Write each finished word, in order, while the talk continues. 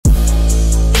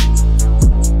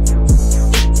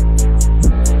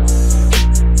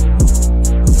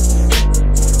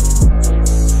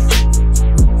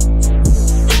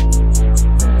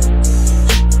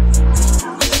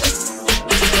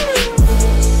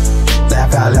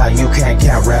la, you can't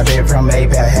count. Rabbit from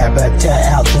Apex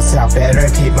habitat out the south. Better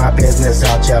keep my business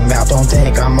out your mouth. Don't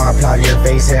think I'ma plow your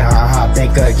face and haha,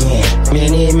 think again.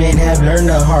 Many men have learned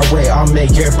the hard way. I'll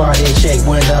make your body shake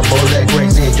when the bullet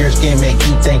grazes your skin, make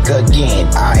you think again.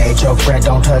 I ain't your friend,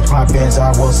 don't touch my pins,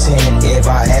 I will sin. If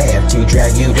I have to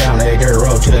drag you down a dirt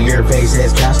road till your face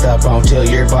is cast up on, till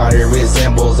your body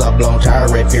resembles a blown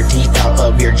tire, rip your teeth out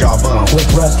of your jawbone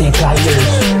with rusty pliers.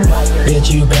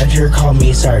 Bitch, you better call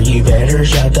me sir, you better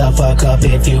shut the fuck up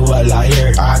if you a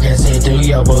liar. I can see through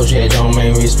your bullshit, don't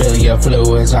make me spill your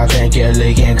fluids. I think you're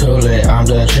leaking Kool-Aid, I'm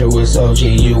the truest OG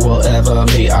you will ever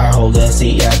meet. I hold a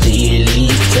seat at the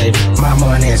elite table. My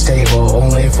money's stable,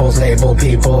 only fools label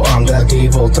people. I'm the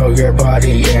devil, throw your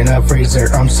body in a freezer.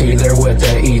 I'm sealer with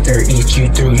the ether, eat you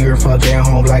through your fucking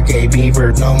home like a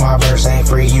beaver. No, my verse ain't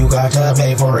free, you got to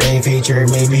pay for a feature.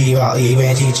 Maybe I'll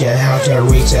even teach you how to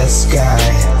reach the sky.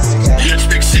 It's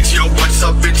Big Six, yo, what's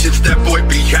up, bitch? It's that boy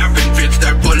be having fits.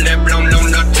 That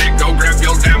ʀᴏᴛᴛ𴹑 go grab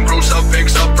your damn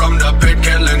crucifix up from the pit,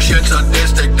 killing shit.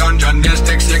 Sadistic,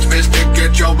 dungeonistic, six mystic,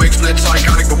 get your wig split,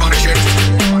 psychotic, bubonic shit.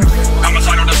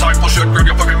 Homicidal disciple, should grab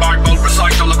your fucking Bible,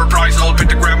 recycle a reprisal,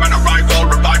 pentagram and a rifle,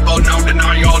 revival, no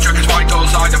denial, check his vitals,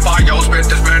 side the file, spit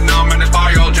this venom in his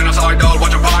bio, genocidal,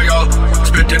 watch a pile,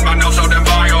 spit in my nose so damn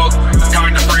vile,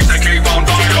 kind of freak, they keep on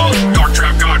vile, dark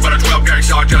trap god, but a 12 gauge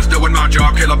saw, just doing my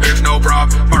job, kill a bitch, no prob,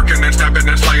 marking and stabbing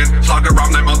and slaying, slaughter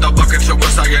around them motherfucking super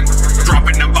saiyan,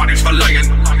 dropping them bodies for laying,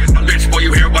 bitch, boy,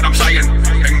 you hear what I'm saying,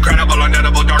 incredible,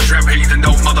 unedible, dark trap heathen,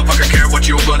 don't motherfucking care what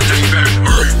you believe in.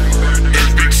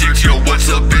 It's Big Six, yo, what's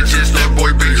up, bitches? That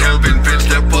boy be having fits,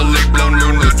 that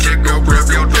ʀᴏᴛᴛ𴹑 go grab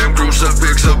your damn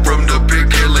crucifix up from the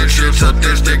pit, killing shit.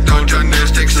 Sadistic,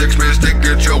 dungeonistic, six mystic,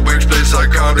 get your wig split,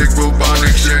 psychotic,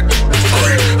 bubonic shit.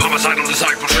 Homicidal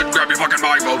discipleship, grab your fucking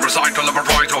Bible, recital of a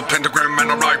rifle, pentagram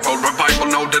and a rifle, revival,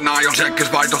 no denial, check his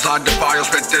vitals, side the file,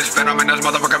 spit this venom in his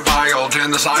motherfucking vial,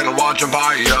 genocidal, watch him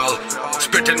vile,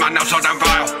 spit in my nose so damn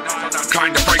vile,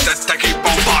 trying to break that they keep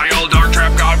on vile, dark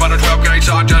trap god, but a 12 gauge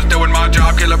saw, just doing my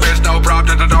job, kill a bitch, no prob,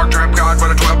 to the dark trap god,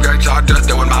 but a 12 gauge saw, just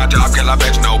doing my job, kill a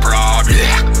bitch, no prob.